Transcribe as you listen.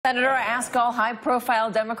Senator, I ask all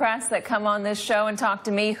high-profile Democrats that come on this show and talk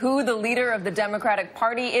to me who the leader of the Democratic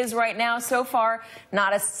Party is right now. So far,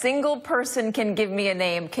 not a single person can give me a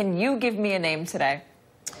name. Can you give me a name today?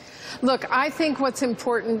 Look, I think what's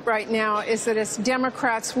important right now is that as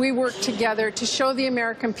Democrats, we work together to show the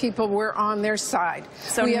American people we're on their side.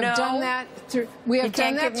 So we have done that through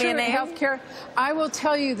health care. I will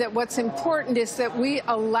tell you that what's important is that we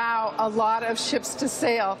allow a lot of ships to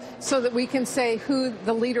sail so that we can say who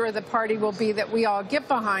the leader of the party will be that we all get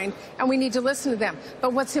behind, and we need to listen to them.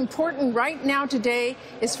 But what's important right now today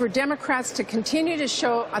is for Democrats to continue to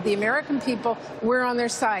show the American people we're on their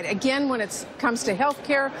side. Again, when it comes to health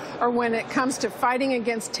care, or when it comes to fighting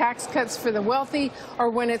against tax cuts for the wealthy,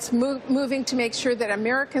 or when it's moving to make sure that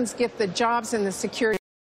Americans get the jobs and the security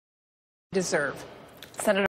they deserve. Senator